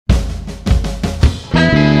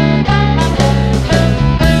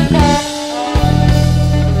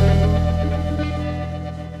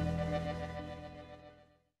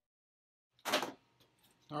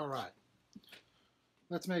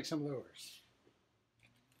let's make some lures.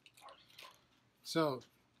 So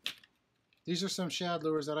these are some shad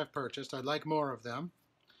lures that I've purchased. I'd like more of them,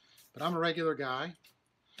 but I'm a regular guy.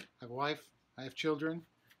 I have a wife, I have children,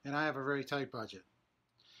 and I have a very tight budget.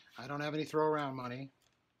 I don't have any throw around money,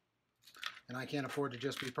 and I can't afford to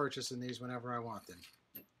just be purchasing these whenever I want them.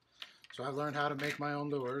 So I've learned how to make my own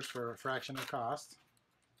lures for a fraction of the cost,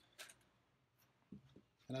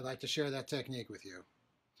 and I'd like to share that technique with you.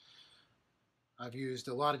 I've used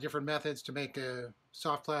a lot of different methods to make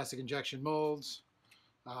soft plastic injection molds,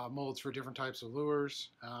 molds for different types of lures,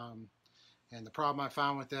 and the problem I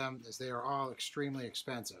found with them is they are all extremely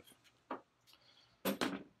expensive.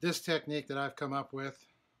 This technique that I've come up with,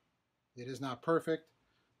 it is not perfect,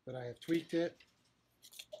 but I have tweaked it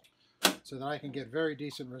so that I can get very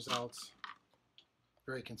decent results,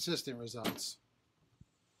 very consistent results,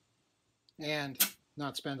 and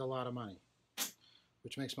not spend a lot of money,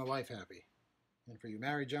 which makes my wife happy. And for you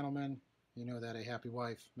married gentlemen, you know that a happy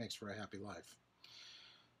wife makes for a happy life.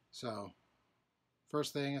 So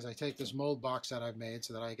first thing is I take this mold box that I've made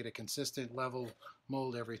so that I get a consistent level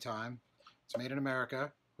mold every time. It's made in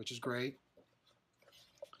America, which is great.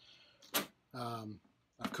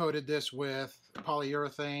 I've coated this with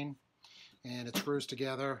polyurethane, and it screws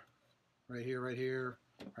together right here, right here,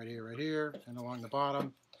 right here, right here, and along the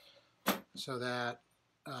bottom, so that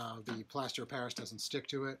the plaster of Paris doesn't stick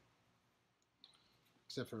to it,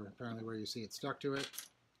 except for apparently where you see it stuck to it.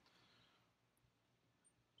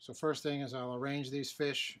 So first thing is I'll arrange these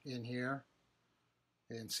fish in here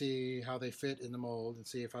and see how they fit in the mold and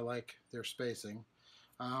see if I like their spacing.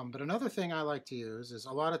 But another thing I like to use is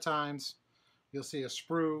a lot of times you'll see a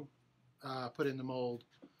sprue put in the mold.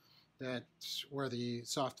 That's where the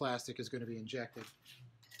soft plastic is going to be injected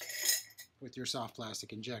with your soft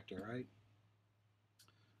plastic injector, right?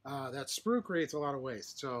 That sprue creates a lot of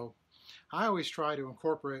waste, so I always try to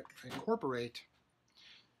incorporate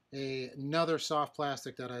another soft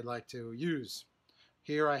plastic that I'd like to use.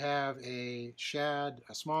 Here I have a shad,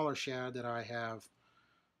 a smaller shad that I have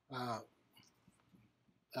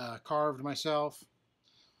carved myself.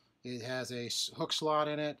 It has a hook slot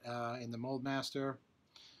in it in the Mold Master,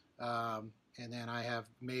 and then I have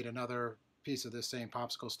made another piece of this same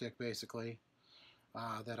popsicle stick basically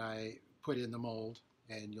that I put in the mold,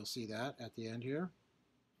 and you'll see that at the end here,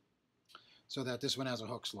 so that this one has a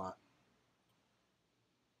hook slot.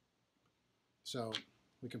 So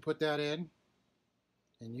we can put that in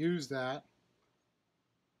and use that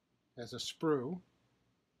as a sprue.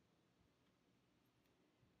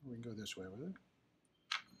 We can go this way with it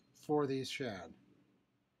for these shad.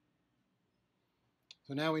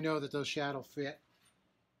 So now we know that those shad will fit.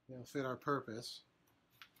 They'll fit our purpose.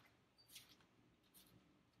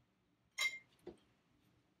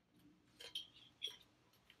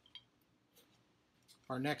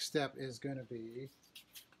 Our next step is going to be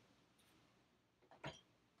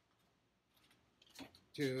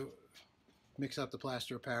to mix up the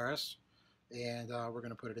plaster of Paris, and we're going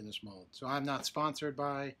to put it in this mold. So I'm not sponsored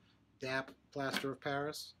by DAP plaster of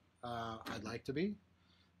Paris. I'd like to be,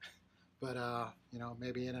 but you know,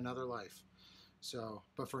 maybe in another life. So,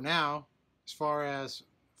 but for now, as far as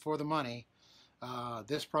for the money,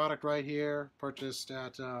 this product right here, purchased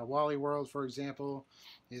at Wally World, for example,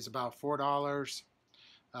 is about $4,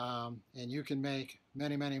 and you can make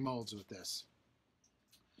many, many molds with this.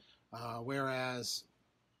 Whereas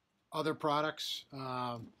other products,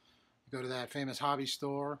 go to that famous hobby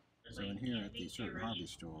store. So in here at these certain hobby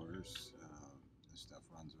stores, this stuff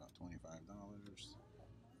runs about $25,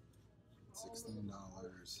 $16,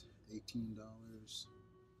 $18,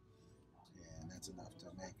 and that's enough to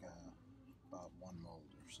make about one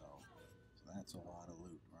mold or so. So that's a lot of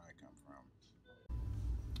loot where I come from.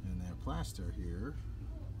 And their plaster here,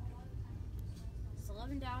 it's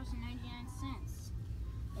 $11.99,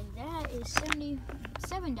 and that is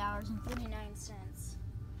 $77.49.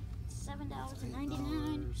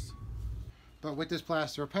 $7.99. But with this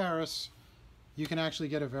plaster of Paris, you can actually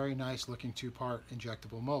get a very nice looking two-part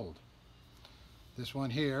injectable mold. This one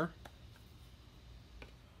here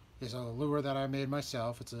is a lure that I made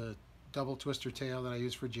myself. It's a double twister tail that I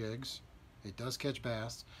use for jigs. It does catch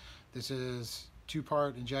bass. This is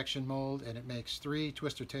two-part injection mold, and it makes 3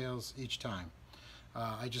 twister tails each time.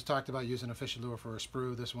 I just talked about using a fishing lure for a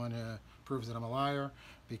sprue. This one proves that I'm a liar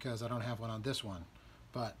because I don't have one on this one.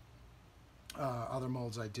 But other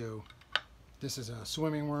molds I do. This is a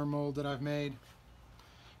swimming worm mold that I've made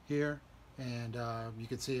here, and you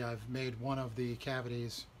can see I've made one of the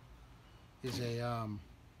cavities is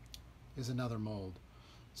another mold.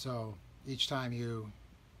 So each time you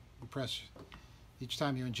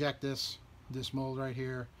inject this mold right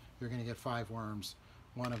here, you're going to get 5 worms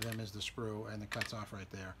One of them is the sprue, and the cut's off right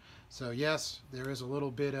there. So yes, there is a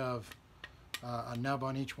little bit of a nub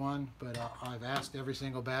on each one, but I've asked every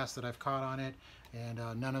single bass that I've caught on it, and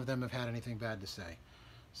none of them have had anything bad to say.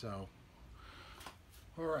 So,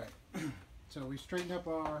 all right. So we straightened up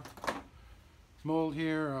our mold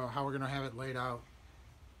here, how we're going to have it laid out.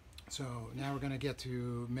 So now we're going to get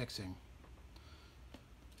to mixing.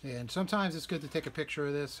 And sometimes it's good to take a picture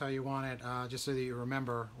of this, how you want it, just so that you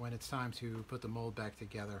remember when it's time to put the mold back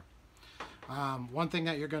together. One thing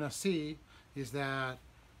that you're going to see is that,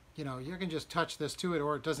 you know, you can just touch this to it,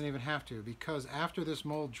 or it doesn't even have to, because after this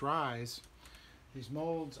mold dries, these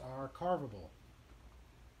molds are carvable.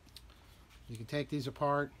 You can take these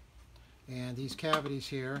apart, and these cavities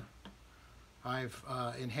here, I've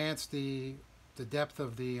enhanced the depth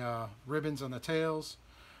of the ribbons on the tails.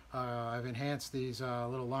 I've enhanced these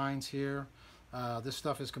little lines here. This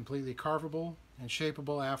stuff is completely carvable and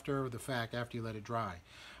shapeable after the fact, after you let it dry.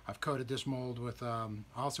 I've coated this mold with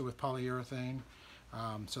also with polyurethane,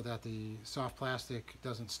 so that the soft plastic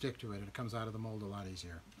doesn't stick to it, and it comes out of the mold a lot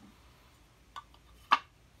easier.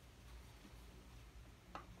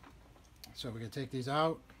 So we're going to take these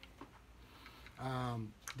out.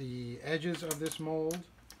 The edges of this mold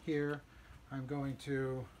here, I'm going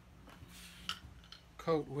to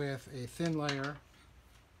coat with a thin layer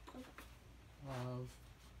of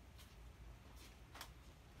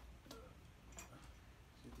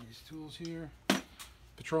these tools here,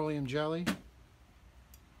 petroleum jelly.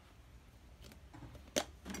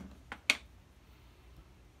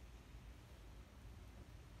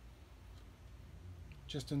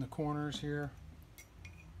 Just in the corners here.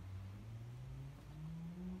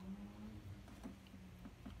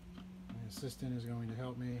 My assistant is going to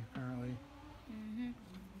help me apparently.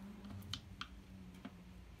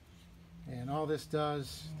 And all this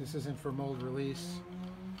does, this isn't for mold release.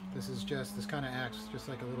 This is just, this kind of acts just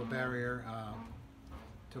like a little barrier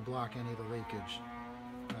to block any of the leakage.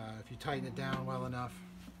 If you tighten it down well enough,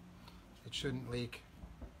 it shouldn't leak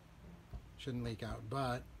out.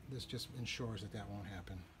 But this just ensures that that won't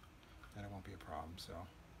happen, that it won't be a problem. So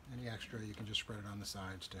any extra, you can just spread it on the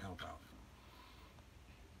sides to help out.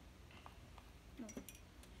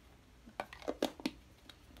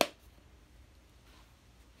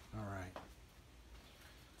 All right.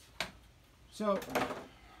 So,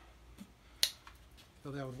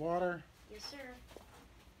 fill that with water. Yes, sir.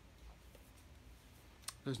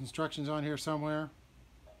 There's instructions on here somewhere.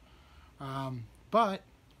 But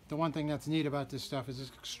the one thing that's neat about this stuff is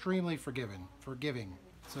it's extremely forgiving.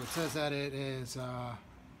 So it says that it is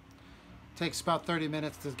takes about 30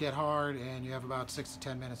 minutes to get hard, and you have about 6 to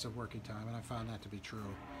 10 minutes of working time, and I found that to be true.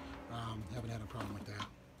 Haven't had a problem with that.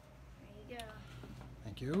 There you go.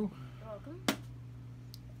 Thank you. You're welcome.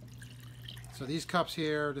 So these cups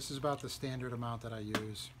here, this is about the standard amount that I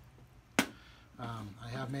use. I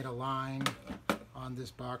have made a line on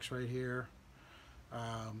this box right here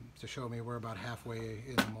to show me where about halfway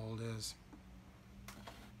in the mold is.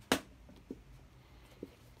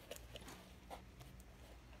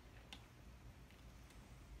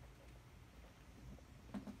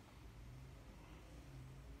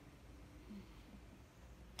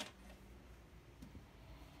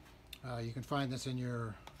 You can find this in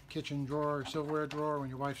your kitchen drawer, silverware drawer when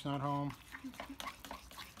your wife's not home.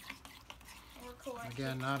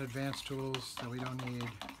 Again, not advanced tools, so we don't need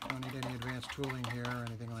any advanced tooling here or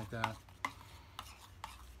anything like that.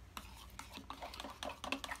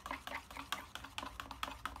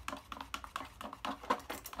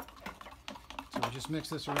 So we just mix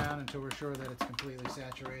this around until we're sure that it's completely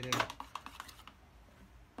saturated.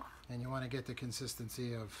 And you want to get the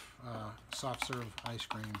consistency of soft serve ice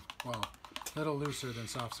cream. Well, a little looser than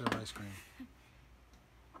soft serve ice cream.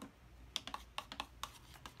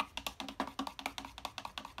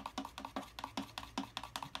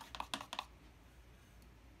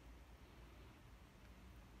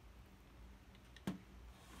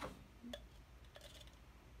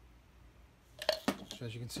 So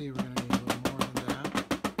as you can see, we're going to need a little more than that.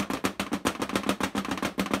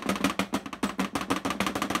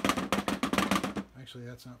 Actually,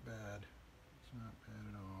 that's not bad. It's not bad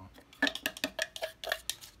at all.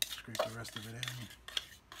 Scrape the rest of it in.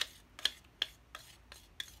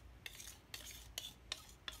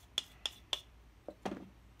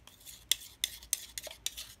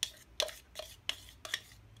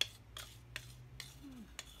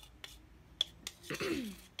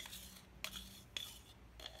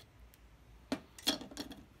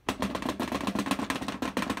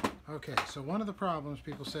 Okay, so one of the problems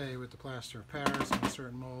people say with the plaster of Paris and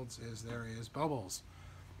certain molds is there is bubbles.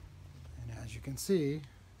 And as you can see,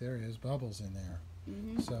 there is bubbles in there.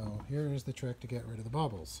 So here is the trick to get rid of the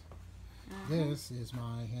bubbles. This is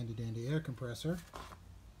my handy dandy air compressor.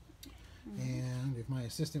 And if my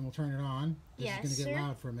assistant will turn it on, this is going to get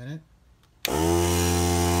loud for a minute.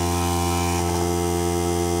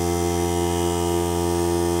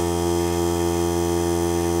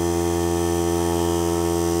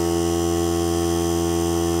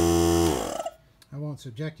 I won't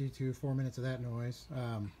subject you to 4 minutes of that noise.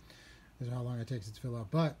 This is how long it takes it to fill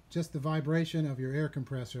up. But just the vibration of your air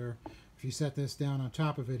compressor, if you set this down on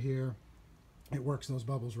top of it here, it works those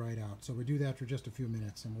bubbles right out. So we do that for just a few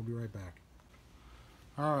minutes and we'll be right back.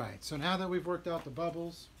 Alright, so now that we've worked out the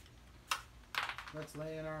bubbles, let's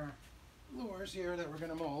lay in our lures here that we're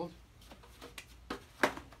going to mold. So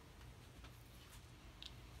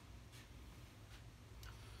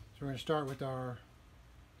we're going to start with our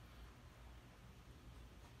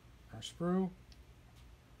sprue.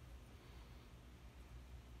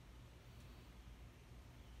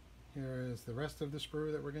 Here is the rest of the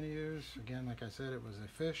sprue that we're going to use. Again, like I said, it was a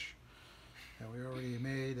fish that we already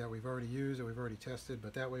made, that we've already used, that we've already tested,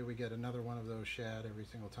 but that way we get another one of those shad every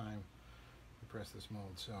single time we press this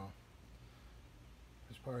mold. So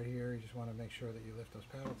this part here, you just want to make sure that you lift those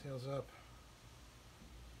paddle tails up.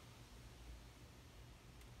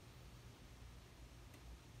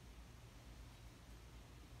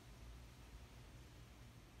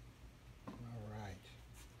 Alright.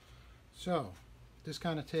 So this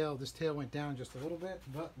kind of tail, this tail went down just a little bit,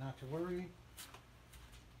 but not to worry.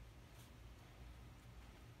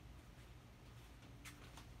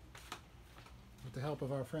 With the help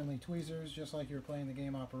of our friendly tweezers, just like you're playing the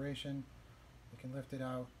game Operation, you can lift it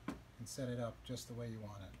out and set it up just the way you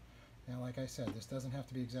want it. Now, like I said, this doesn't have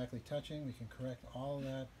to be exactly touching. We can correct all of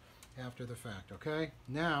that after the fact, okay?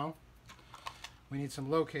 Now, we need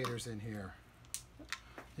some locators in here.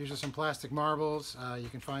 These are some plastic marbles. You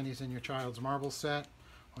can find these in your child's marble set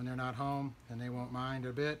when they're not home, and they won't mind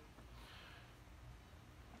a bit.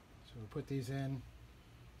 So we'll put these in,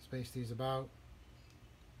 space these about.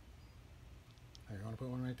 There, you want to put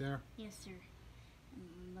one right there? Yes, sir.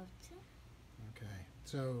 I'd love to. Okay.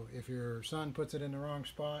 So if your son puts it in the wrong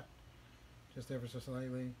spot, just ever so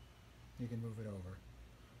slightly, you can move it over.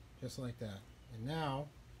 Just like that. And now,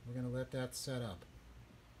 we're going to let that set up.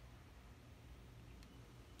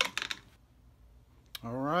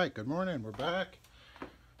 Alright, good morning. We're back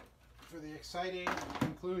for the exciting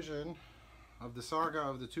conclusion of the saga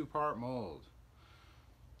of the two-part mold.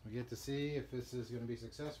 We get to see if this is going to be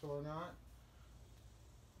successful or not.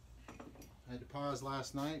 I had to pause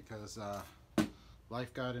last night because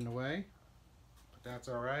life got in the way, but that's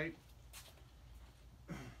alright.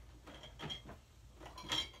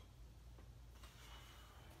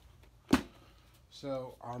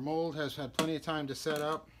 So our mold has had plenty of time to set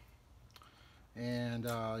up, and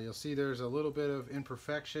you'll see there's a little bit of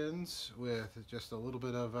imperfections with just a little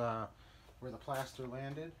bit of where the plaster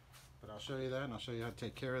landed, but I'll show you that, and I'll show you how to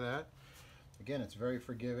take care of that. Again, it's very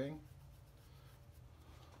forgiving.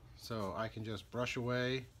 So I can just brush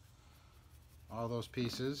away all those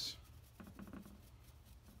pieces.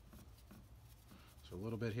 So a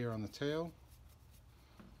little bit here on the tail.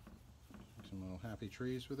 Some little happy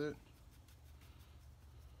trees with it.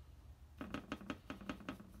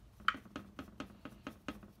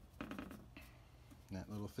 That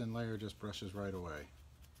little thin layer just brushes right away.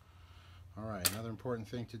 Alright, another important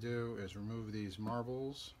thing to do is remove these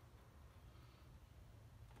marbles.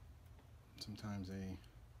 Sometimes they,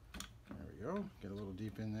 there we go, get a little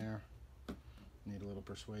deep in there. Need a little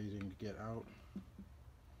persuading to get out.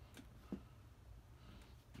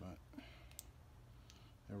 But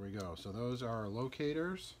there we go. So those are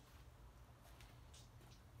locators.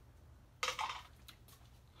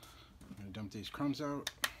 I'm going to dump these crumbs out.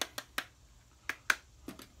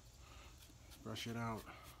 Brush it out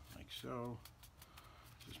like so.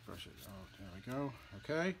 Just brush it out. There we go.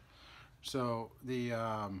 Okay. So the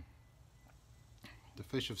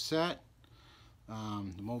fish have set.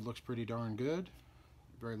 The mold looks pretty darn good.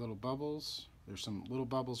 Very little bubbles. There's some little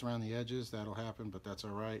bubbles around the edges. That'll happen, but that's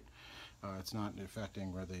all right. It's not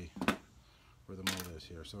affecting where the mold is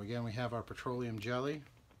here. So again, we have our petroleum jelly.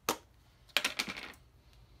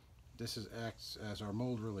 This acts as our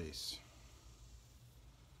mold release.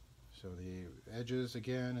 So the edges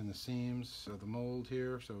again and the seams of the mold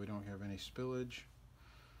here, so we don't have any spillage.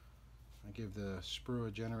 I give the sprue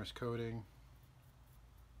a generous coating.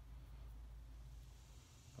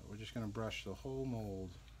 But we're just going to brush the whole mold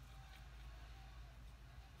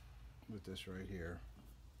with this right here.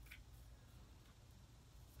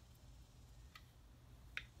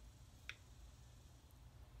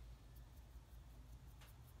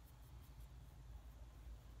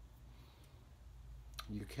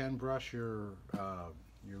 You can brush your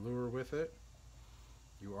lure with it.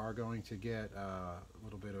 You are going to get a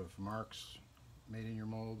little bit of marks made in your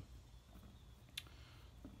mold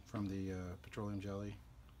from the petroleum jelly,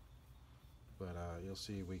 but you'll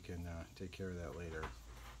see we can take care of that later.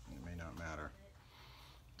 It may not matter.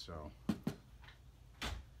 So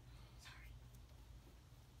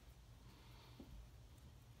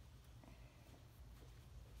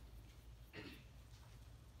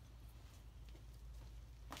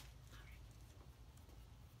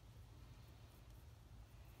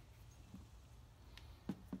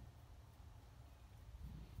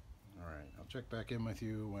check back in with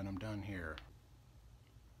you when I'm done here.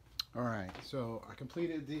 Alright, so I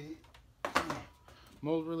completed the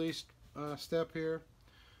mold release step here.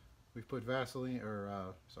 We've put Vaseline,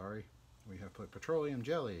 or we have put petroleum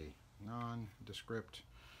jelly, nondescript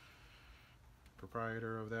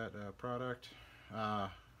proprietor of that product,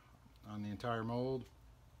 on the entire mold.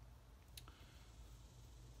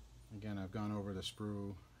 Again, I've gone over the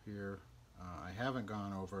sprue here. I haven't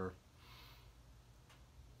gone over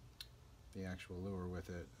the actual lure with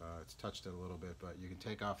it. It's touched it a little bit, but you can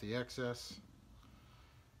take off the excess.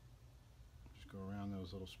 Just go around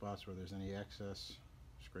those little spots where there's any excess.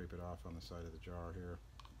 Scrape it off on the side of the jar here.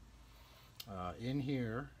 In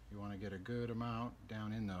here, you want to get a good amount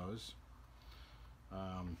down in those,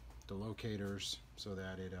 the locators, so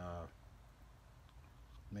that it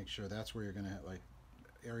makes sure that's where you're going to have, like,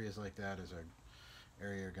 areas like that is a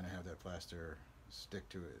area you're going to have that plaster stick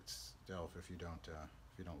to itself if you don't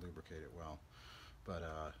lubricate it well. But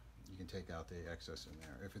you can take out the excess in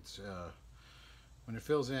there. If it's when it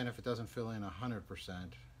fills in, if it doesn't fill in 100%,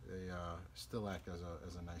 they still act as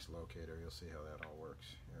a nice locator. You'll see how that all works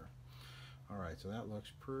here. Alright, so that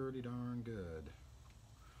looks pretty darn good.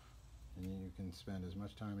 And you can spend as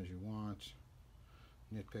much time as you want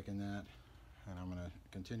nitpicking that. And I'm going to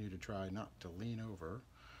continue to try not to lean over.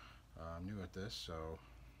 I'm new at this, so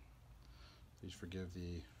please forgive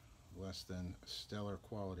the less than stellar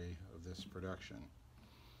quality of this production.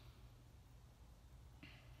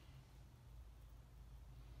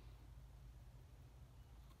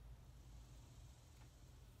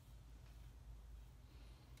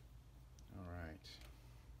 Alright,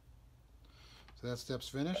 so that step's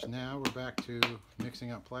finished. Now we're back to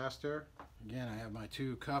mixing up plaster. Again, I have my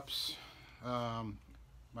 2 cups.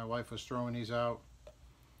 My wife was throwing these out,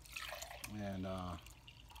 and I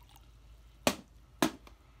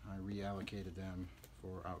reallocated them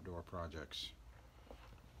for outdoor projects.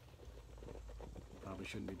 Probably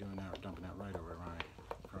shouldn't be doing that or dumping that right over my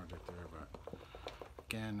project there, but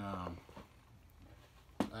again,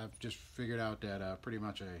 I've just figured out that pretty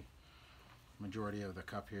much a majority of the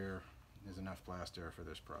cup here is enough plaster for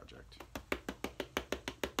this project.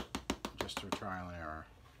 Just through trial and error.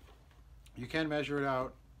 You can measure it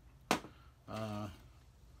out.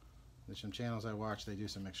 There's some channels I watch, they do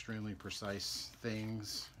some extremely precise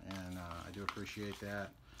things, and I do appreciate that.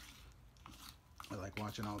 I like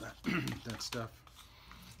watching all that that stuff.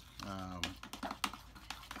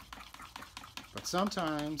 But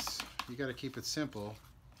sometimes you got to keep it simple.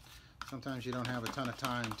 Sometimes you don't have a ton of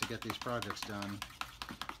time to get these projects done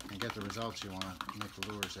and get the results you want, make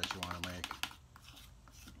the lures that you want to make.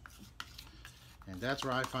 And that's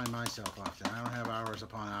where I find myself often. I don't have hours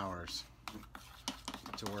upon hours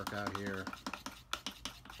to work out here,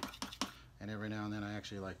 and every now and then I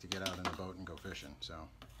actually like to get out in the boat and go fishing. So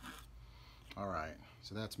alright,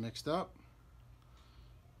 so that's mixed up.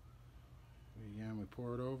 Again, we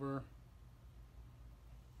pour it over.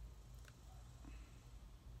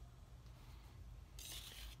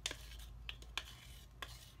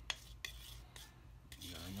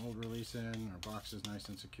 Got our mold release in, our box is nice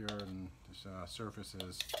and secured, and this surface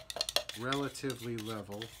is relatively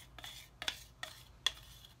level.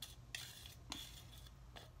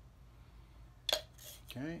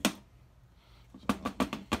 Okay, so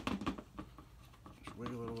just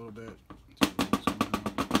wiggle it a little bit.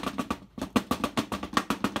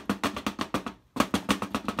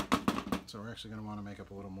 So we're actually going to want to make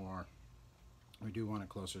up a little more. We do want it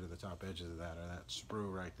closer to the top edges of that, or that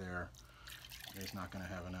sprue right there is not going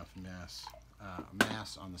to have enough mass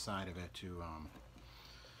on the side of it to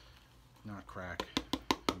not crack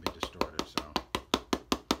and be distorted. So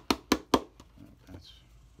that's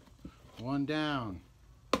one down.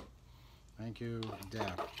 Thank you,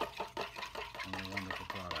 DEP, on your wonderful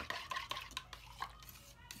product.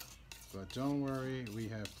 But don't worry, we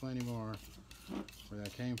have plenty more where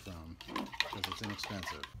that came from, because it's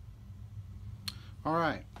inexpensive.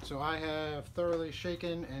 Alright, so I have thoroughly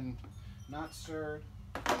shaken and not stirred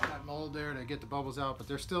that mold there to get the bubbles out, but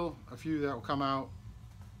there's still a few that will come out.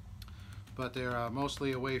 but they're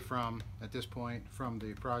mostly away from, at this point, from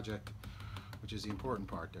the project, which is the important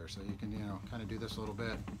part there. So you can, kind of do this a little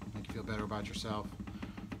bit, make you feel better about yourself.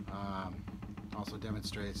 Also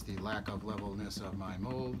demonstrates the lack of levelness of my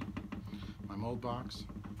mold box.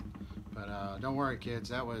 But don't worry, kids,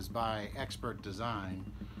 that was by expert design,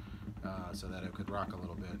 so that it could rock a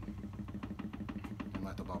little bit and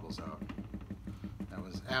let the bubbles out. That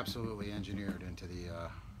was absolutely engineered into the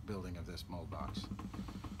building of this mold box.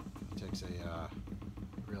 It takes a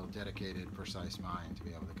real dedicated, precise mind to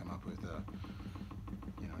be able to come up with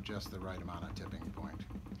just the right amount of tipping point.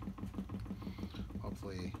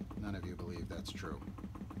 Hopefully none of you believe that's true.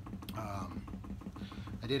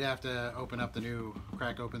 I did have to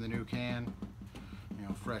crack open the new can,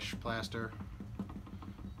 fresh plaster.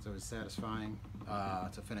 So it's satisfying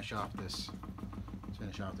to finish off this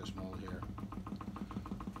mold here.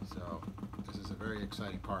 So this is a very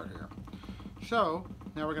exciting part here. So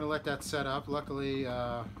now we're going to let that set up. Luckily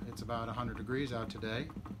it's about 100 degrees out today,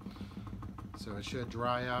 so it should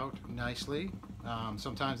dry out nicely.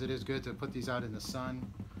 Sometimes it is good to put these out in the sun.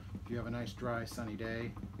 If you have a nice dry sunny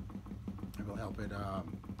day, it will help it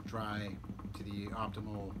dry to the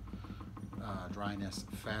optimal dryness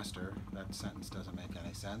faster. That sentence doesn't make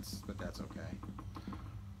any sense, but that's okay.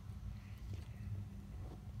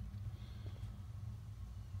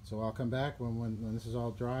 So I'll come back when this is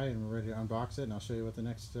all dry and we're ready to unbox it, and I'll show you what the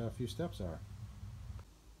next few steps are.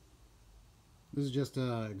 This is just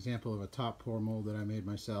an example of a top pour mold that I made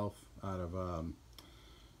myself out of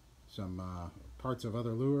some parts of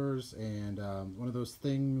other lures and one of those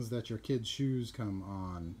things that your kids' shoes come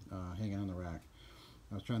on, hanging on the rack.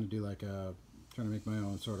 I was trying to do trying to make my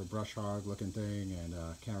own sort of brush hog looking thing and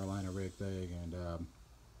Carolina rig thing, and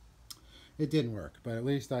it didn't work, but at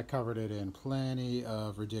least I covered it in plenty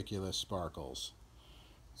of ridiculous sparkles.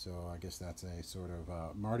 So I guess that's a sort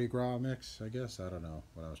of Mardi Gras mix, I guess. I don't know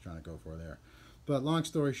what I was trying to go for there. But long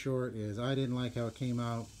story short is I didn't like how it came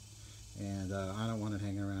out, and I don't want it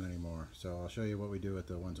hanging around anymore. So I'll show you what we do with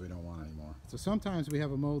the ones we don't want anymore. So sometimes we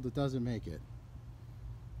have a mold that doesn't make it,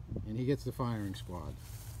 and he gets the firing squad,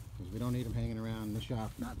 because we don't need him hanging around in the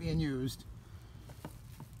shop not being used.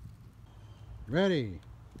 Ready,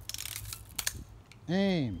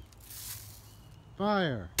 aim,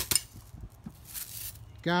 fire.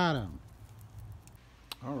 Got him.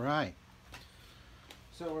 All right,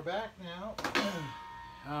 so we're back now.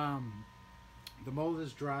 The mold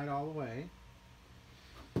is dried all the way,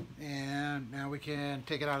 and now we can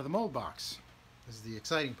take it out of the mold box. This is the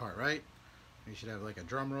exciting part, right? You should have like a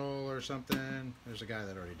drum roll or something. There's a guy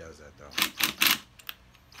that already does that though.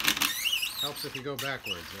 Helps if you go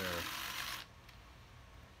backwards there.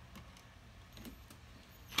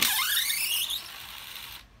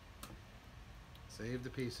 Save the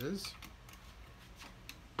pieces.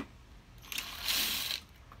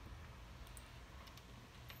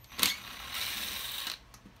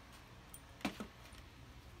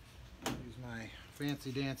 Use my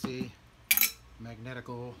fancy dancy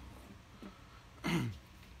magnetical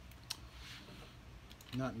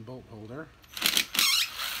nut and bolt holder.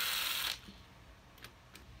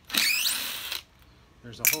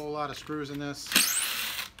 There's a whole lot of screws in this,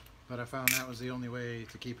 but I found that was the only way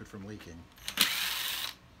to keep it from leaking.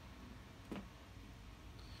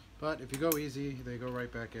 But if you go easy, they go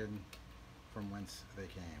right back in from whence they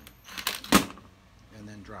came, and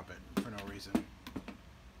then drop it for no reason.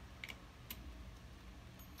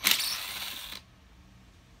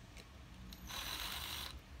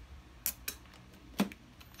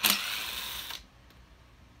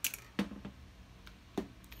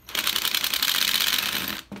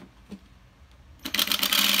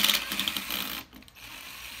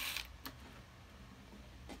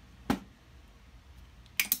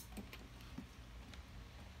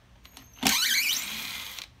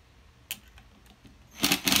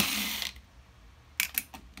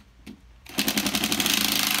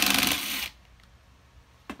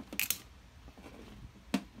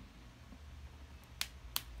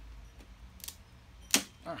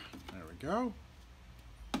 There we go.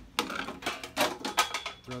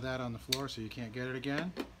 Throw that on the floor so you can't get it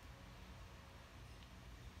again.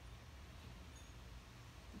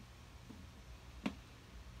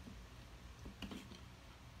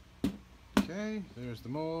 Okay, there's the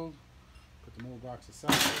mold. Put the mold box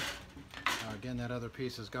aside. Again, that other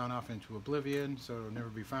piece has gone off into oblivion, so it'll never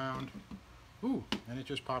be found. Ooh, and it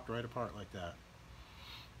just popped right apart like that.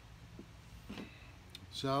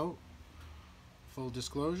 So, full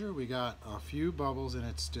disclosure, we got a few bubbles in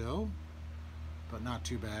it still, but not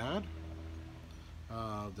too bad.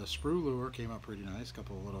 The sprue lure came up pretty nice, a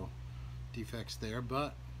couple of little defects there,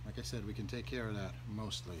 but like I said, we can take care of that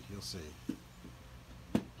mostly, you'll see.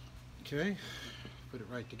 Okay, put it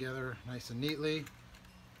right together nice and neatly.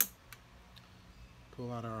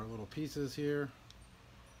 Pull out our little pieces here.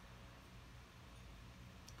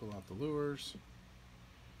 Pull out the lures.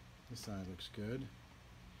 This side looks good.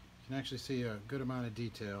 You can actually see a good amount of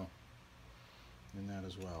detail in that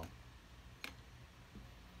as well.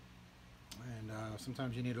 And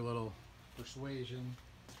sometimes you need a little persuasion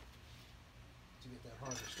to get that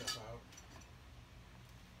harder stuff out.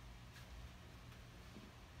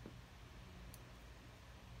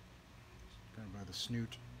 Kind of by the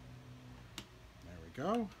snoot. There we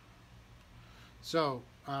go. So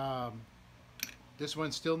this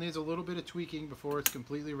one still needs a little bit of tweaking before it's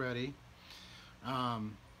completely ready.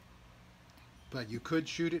 But you could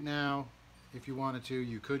shoot it now if you wanted to.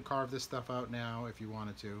 You could carve this stuff out now if you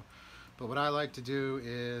wanted to. But what I like to do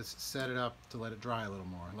is set it up to let it dry a little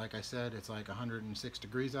more. Like I said, it's like 106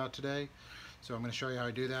 degrees out today. So I'm going to show you how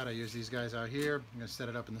I do that. I use these guys out here. I'm going to set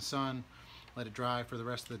it up in the sun, let it dry for the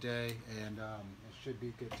rest of the day, and it should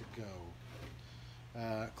be good to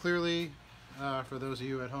go. Clearly, for those of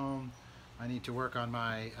you at home, I need to work on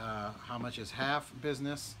my how much is half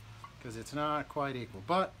business, because it's not quite equal.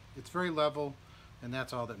 But it's very level, and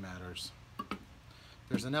that's all that matters.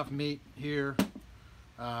 There's enough meat here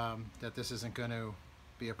that this isn't going to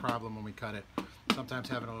be a problem when we cut it. Sometimes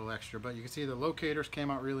having a little extra, but you can see the locators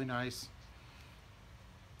came out really nice,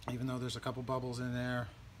 even though there's a couple bubbles in there.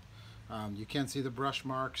 You can see the brush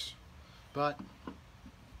marks, but it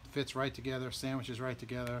fits right together, sandwiches right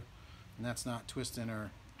together, and that's not twisting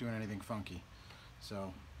or doing anything funky.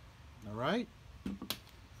 So, alright,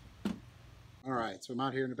 so I'm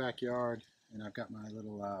out here in the backyard, and I've got my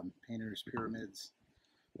little painter's pyramids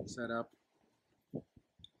set up.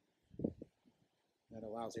 That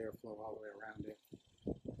allows airflow all the way around it.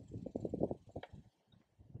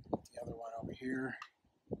 The other one over here,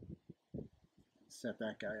 set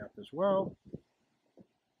that guy up as well.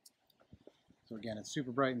 So again, it's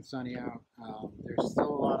super bright and sunny out. There's still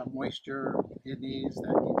a lot of moisture in these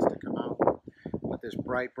that needs to come out, but this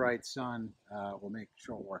bright sun will make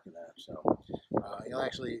short work of that. So you'll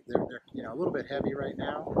actually, they're a little bit heavy right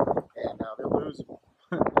now, and they'll lose.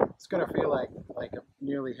 It's going to feel like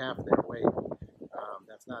nearly half their weight.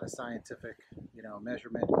 That's not a scientific,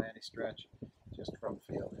 measurement by any stretch, just from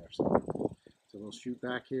feel there. So we'll shoot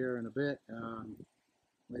back here in a bit,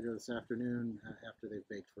 later this afternoon after they've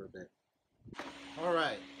baked for a bit. All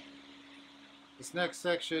right, this next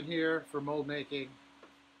section here for mold making,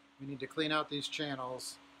 we need to clean out these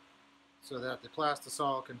channels so that the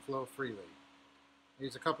plastisol can flow freely. I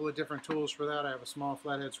use a couple of different tools for that. I have a small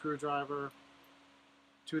flathead screwdriver,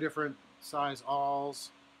 2 different size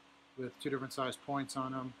awls with 2 different size points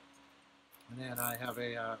on them, and then I have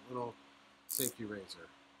a little safety razor.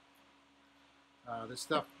 This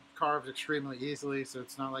stuff carves extremely easily, so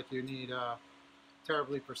it's not like you need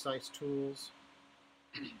terribly precise tools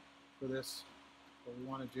for this. What we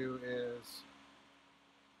want to do is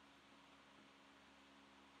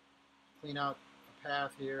clean out a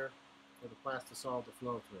path here for the plastisol to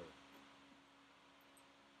flow through.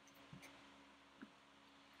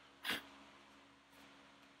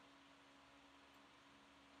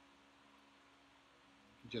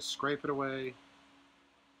 Just scrape it away.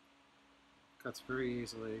 Cuts very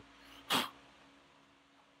easily. And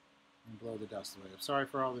blow the dust away. I'm sorry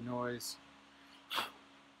for all the noise.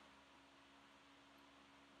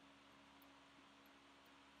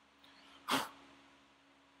 Had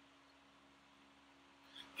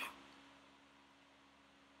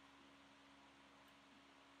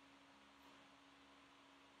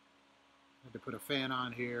to put a fan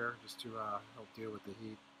on here just to help deal with the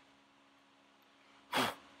heat.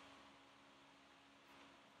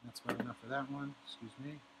 That's about enough for that one. Excuse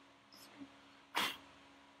me.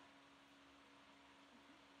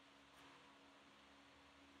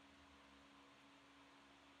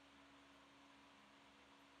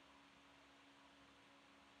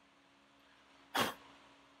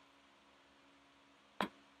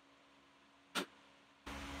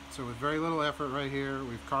 So with very little effort right here,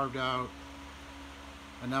 we've carved out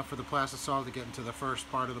enough for the plastisol to get into the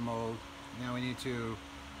first part of the mold. Now we need to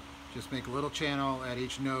just make a little channel at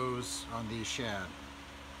each nose on these shad.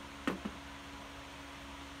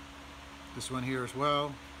 This one here as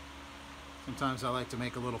well. Sometimes I like to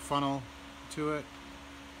make a little funnel to it.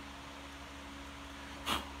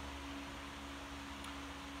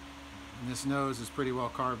 And this nose is pretty well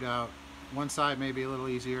carved out. One side may be a little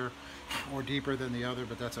easier or deeper than the other,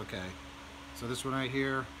 but that's okay. So this one right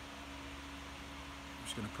here, I'm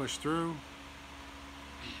just going to push through.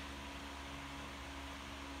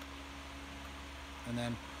 And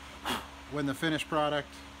then when the finished product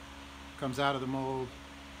comes out of the mold,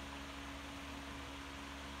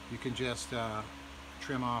 you can just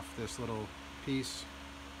trim off this little piece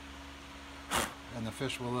and the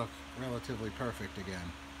fish will look relatively perfect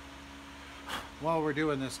again. While we're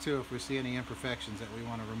doing this too, if we see any imperfections that we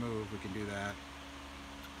want to remove, we can do that.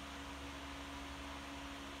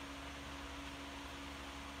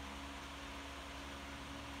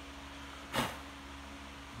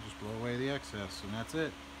 Just blow away the excess and that's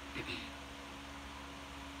it.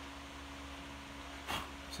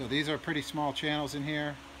 So these are pretty small channels in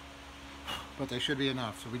here, but they should be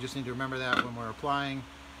enough. So we just need to remember that when we're applying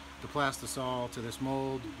the plastisol to this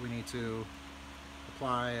mold, we need to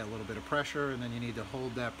apply a little bit of pressure, and then you need to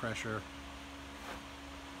hold that pressure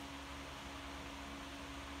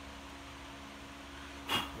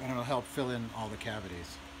and it'll help fill in all the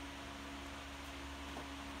cavities.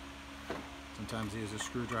 Sometimes you use a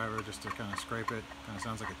screwdriver just to kind of scrape it. Kind of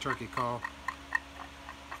sounds like a turkey call.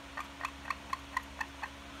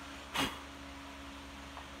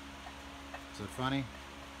 Is it funny?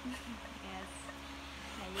 Yes,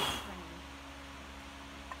 that is funny.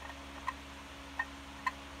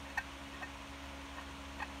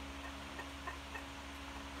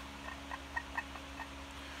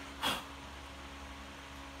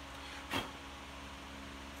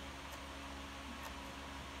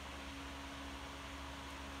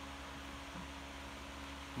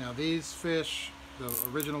 Now these fish, the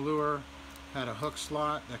original lure had a hook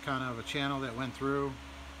slot, that kind of a channel that went through,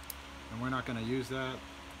 and we're not going to use that,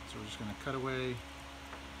 so we're just going to cut away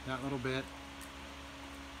that little bit.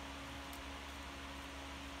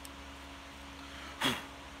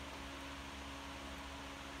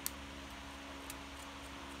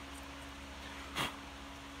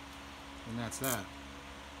 And that's that.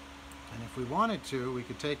 And if we wanted to, we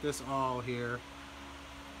could take this awl here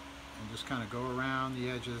and just kind of go around the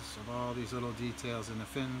edges of all these little details in the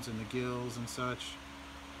fins and the gills and such,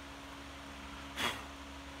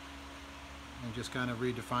 and just kind of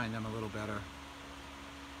redefine them a little better.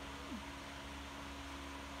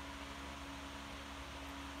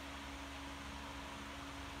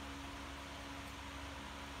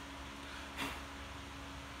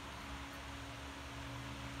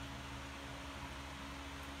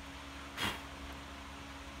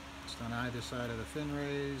 Just on either side of the fin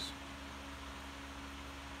rays.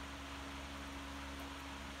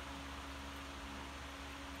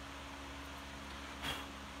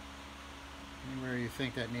 Anywhere you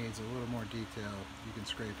think that needs a little more detail, you can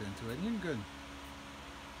scrape into it. And you can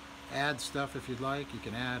add stuff if you'd like. You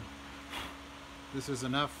can add, this is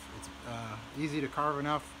enough, it's easy to carve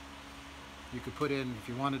enough. You could put in, if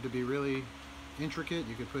you wanted to be really intricate,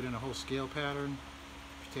 you could put in a whole scale pattern.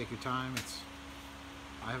 If you take your time,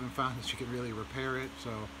 I haven't found that you can really repair it,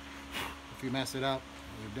 so if you mess it up,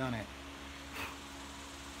 you've done it.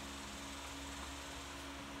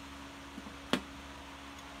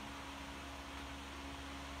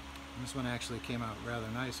 This one actually came out rather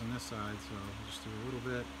nice on this side, so I'll just do a little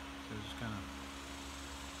bit. So just kind of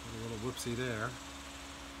a little whoopsie there.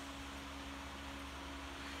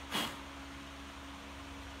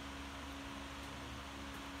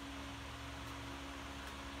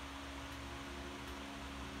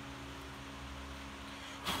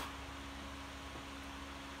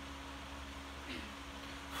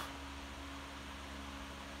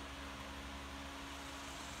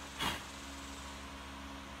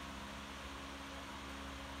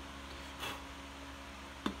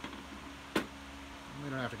 We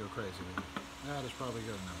don't have to go crazy with it. That is probably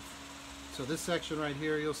good enough. So this section right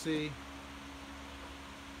here, you'll see,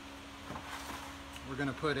 we're going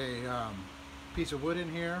to put a piece of wood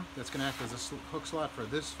in here that's going to act as a hook slot for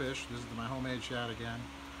this fish. This is my homemade shad again.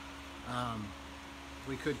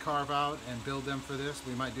 We could carve out and build them for this.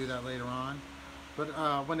 We might do that later on. But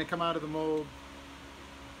when they come out of the mold,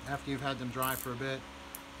 after you've had them dry for a bit,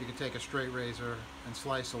 you can take a straight razor and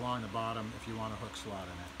slice along the bottom if you want a hook slot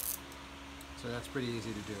in it. So that's pretty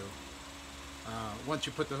easy to do. Once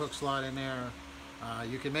you put the hook slot in there,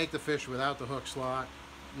 you can make the fish without the hook slot.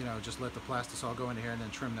 You know, just let the plastisol go into here and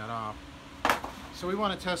then trim that off. So we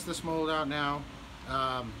want to test this mold out now.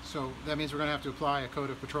 So that means we're going to have to apply a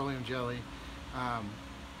coat of petroleum jelly.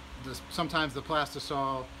 Sometimes the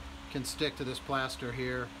plastisol can stick to this plaster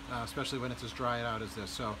here, especially when it's as dried out as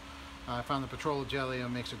this. So I found the petroleum jelly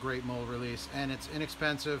makes a great mold release, and it's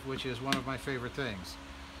inexpensive, which is one of my favorite things.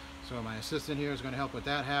 So my assistant here is going to help with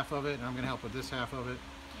that half of it, and I'm going to help with this half of it.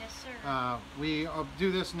 Yes, sir. We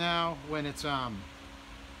do this now when it's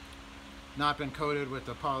not been coated with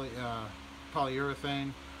the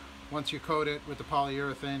polyurethane. Once you coat it with the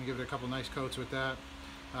polyurethane, give it a couple nice coats with that,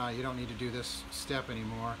 you don't need to do this step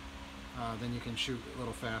anymore. then you can shoot a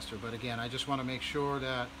little faster. But again, I just want to make sure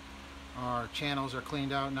that our channels are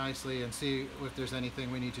cleaned out nicely and see if there's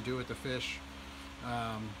anything we need to do with the fish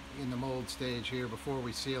in the mold stage here before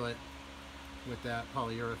we seal it with that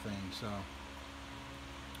polyurethane. So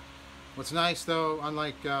what's nice though,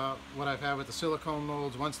 unlike what I've had with the silicone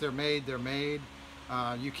molds, once they're made, they're made.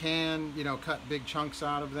 You can, you know, cut big chunks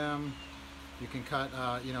out of them. You can cut,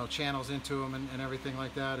 you know, channels into them and everything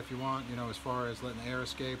like that if you want, you know, as far as letting the air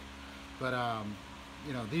escape. But,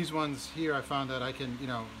 you know, these ones here, I found that I can, you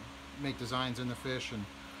know, make designs in the fish and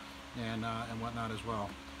whatnot as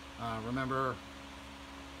well. Remember,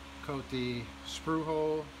 coat the sprue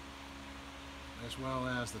hole as well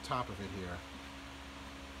as the top of it here.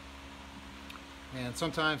 And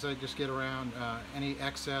sometimes I just get around any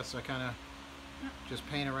excess, I kind of just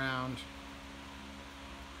paint around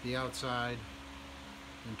the outside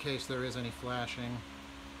in case there is any flashing.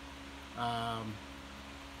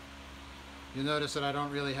 You'll notice that I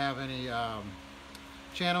don't really have any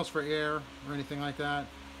channels for air or anything like that.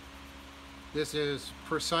 This is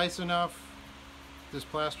precise enough, this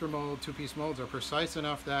plaster mold, two-piece molds are precise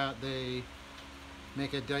enough that they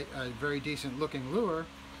make a very decent looking lure,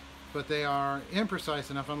 but they are imprecise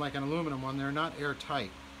enough, unlike an aluminum one, they're not airtight.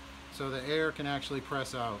 So the air can actually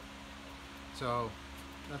press out. So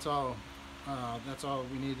that's all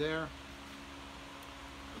we need there.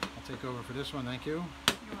 I'll take over for this one, thank you.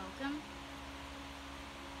 You're welcome.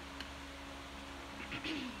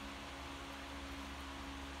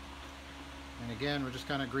 And again, we're just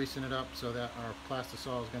kind of greasing it up so that our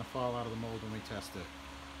plastisol is going to fall out of the mold when we test it.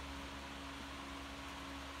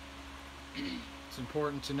 It's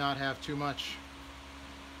important to not have too much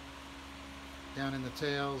down in the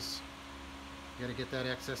tails. You got to get that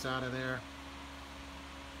excess out of there.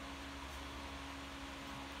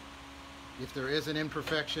 If there is an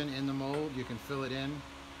imperfection in the mold, you can fill it in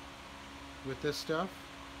with this stuff,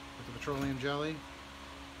 with the petroleum jelly.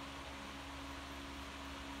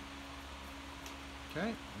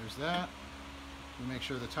 Okay, there's that. We make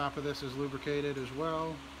sure the top of this is lubricated as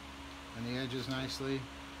well, and the edges nicely.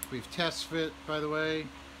 We've test fit, by the way,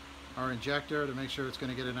 our injector to make sure it's going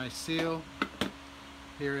to get a nice seal.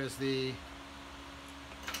 Here is the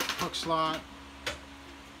hook slot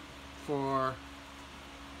for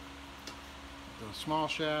the small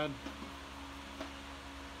shad.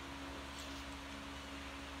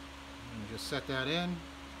 And just set that in,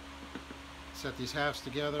 set these halves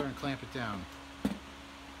together and clamp it down.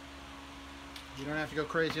 You don't have to go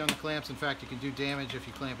crazy on the clamps. In fact, you can do damage if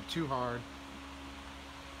you clamp it too hard.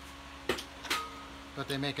 But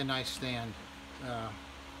they make a nice stand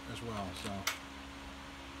as well. So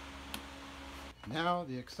now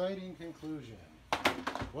the exciting conclusion.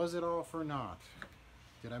 Was it all for naught?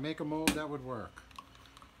 Did I make a mold that would work?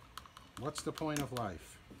 What's the point of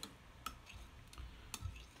life?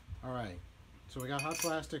 Alright, so we got hot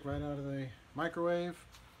plastic right out of the microwave.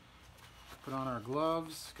 Put on our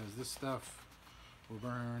gloves because this stuff will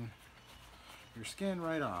burn your skin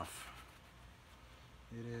right off.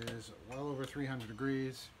 It is well over 300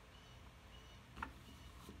 degrees.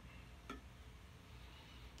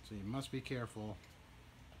 So you must be careful.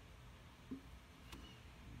 And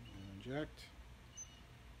inject.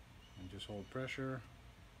 And just hold pressure.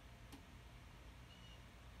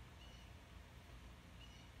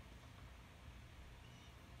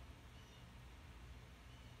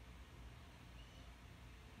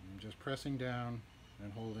 And just pressing down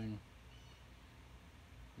and holding.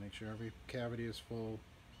 Make sure every cavity is full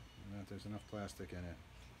and that there's enough plastic in it.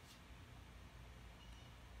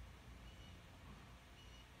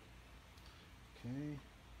 Okay.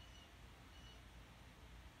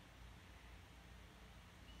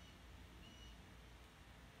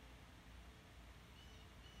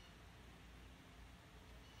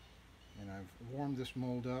 And I've warmed this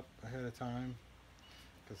mold up ahead of time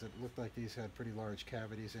because it looked like these had pretty large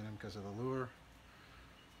cavities in them because of the lure.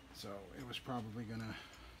 So it was probably going to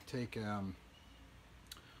take a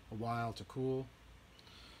while to cool.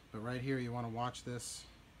 But right here you want to watch this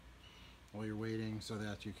while you're waiting so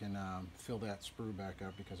that you can fill that sprue back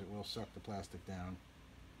up because it will suck the plastic down.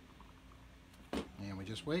 And we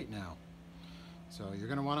just wait now. So you're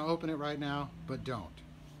going to want to open it right now, but don't.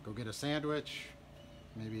 Go get a sandwich,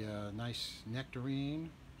 maybe a nice nectarine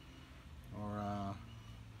or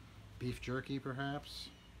beef jerky perhaps.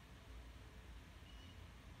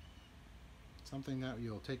 Something that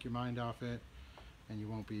you'll take your mind off it and you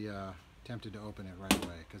won't be tempted to open it right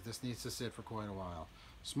away because this needs to sit for quite a while.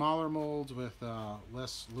 Smaller molds with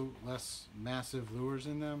less massive lures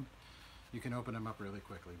in them, you can open them up really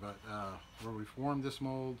quickly. But where we've formed this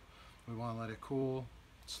mold, we want to let it cool,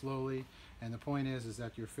 slowly, and the point is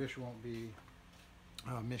that your fish won't be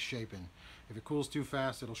misshapen. If it cools too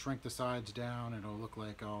fast, it'll shrink the sides down and it'll look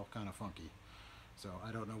like all kind of funky. So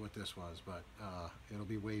I don't know what this was, but it'll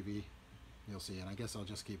be wavy. You'll see, and I guess I'll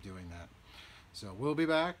just keep doing that. So we'll be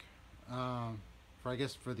back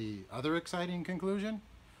for the other exciting conclusion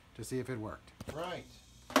to see if it worked. Right,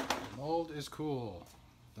 the mold is cool.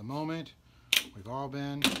 The moment we've all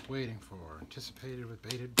been waiting for, anticipated with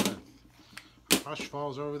bated breath. A hush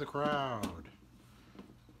falls over the crowd.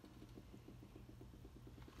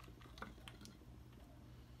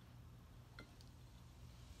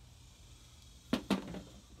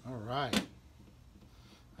 All right.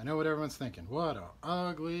 I know what everyone's thinking. What an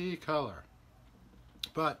ugly color.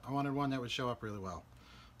 But I wanted one that would show up really well.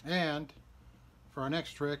 And for our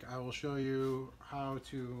next trick, I will show you how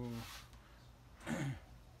to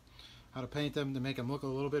paint them to make them look a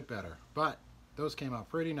little bit better. But those came out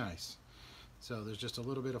pretty nice. So there's just a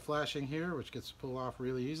little bit of flashing here, which gets pulled off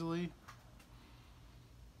really easily.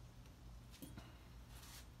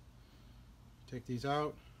 Take these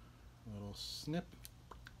out, a little snip,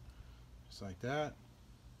 just like that.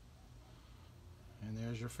 And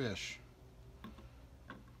there's your fish.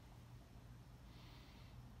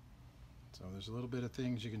 So there's a little bit of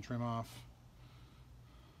things you can trim off,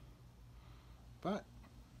 but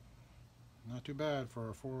not too bad for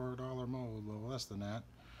a $4 mold, a little less than that.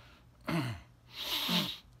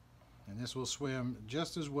 And this will swim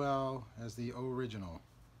just as well as the original.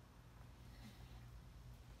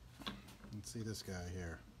 Let's see this guy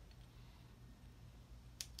here.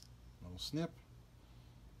 Little snip.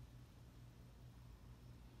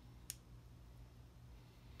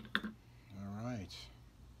 Alright.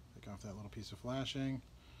 Take off that little piece of flashing.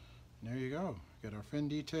 And there you go. Got our fin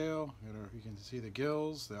detail. You can see the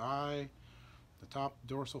gills, the eye, the top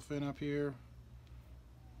dorsal fin up here.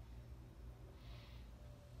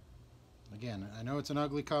 Again, I know it's an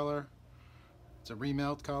ugly color. It's a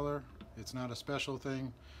remelt color. It's not a special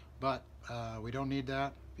thing, but we don't need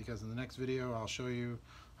that, because in the next video I'll show you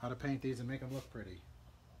how to paint these and make them look pretty,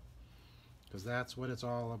 because that's what it's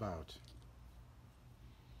all about.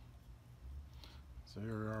 So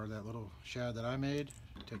here are that little shad that I made.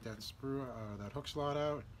 Take that sprue, that hook slot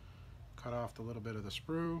out, cut off the little bit of the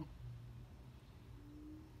sprue,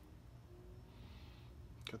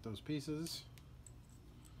 cut those pieces.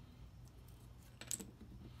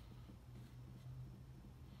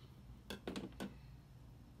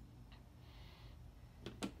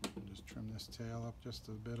 Just trim this tail up just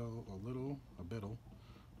a little.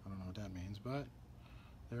 I don't know what that means, but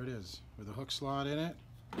there it is with a hook slot in it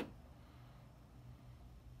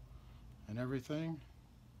and everything.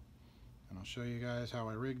 And I'll show you guys how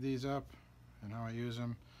I rig these up and how I use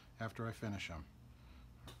them after I finish them.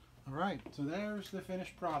 Alright, so there's the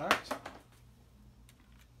finished product.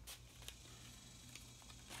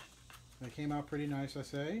 They came out pretty nice,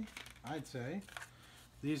 I'd say.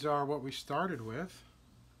 These are what we started with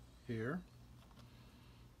here.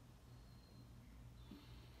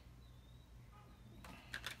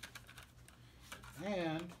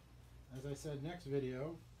 And, as I said, next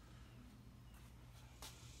video,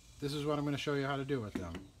 this is what I'm going to show you how to do with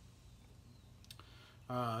them.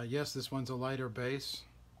 Yes, this one's a lighter base,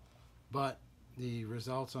 but the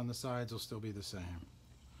results on the sides will still be the same.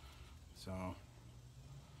 So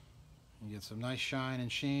you get some nice shine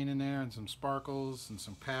and sheen in there, and some sparkles and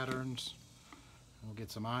some patterns. We'll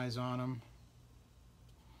get some eyes on them.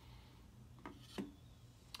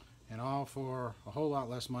 And all for a whole lot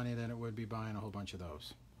less money than it would be buying a whole bunch of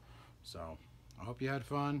those. So I hope you had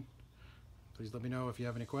fun. Please let me know if you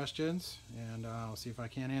have any questions, and I'll see if I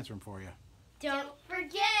can't answer them for you. Don't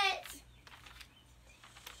forget!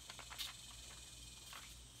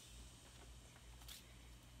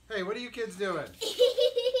 Hey, what are you kids doing?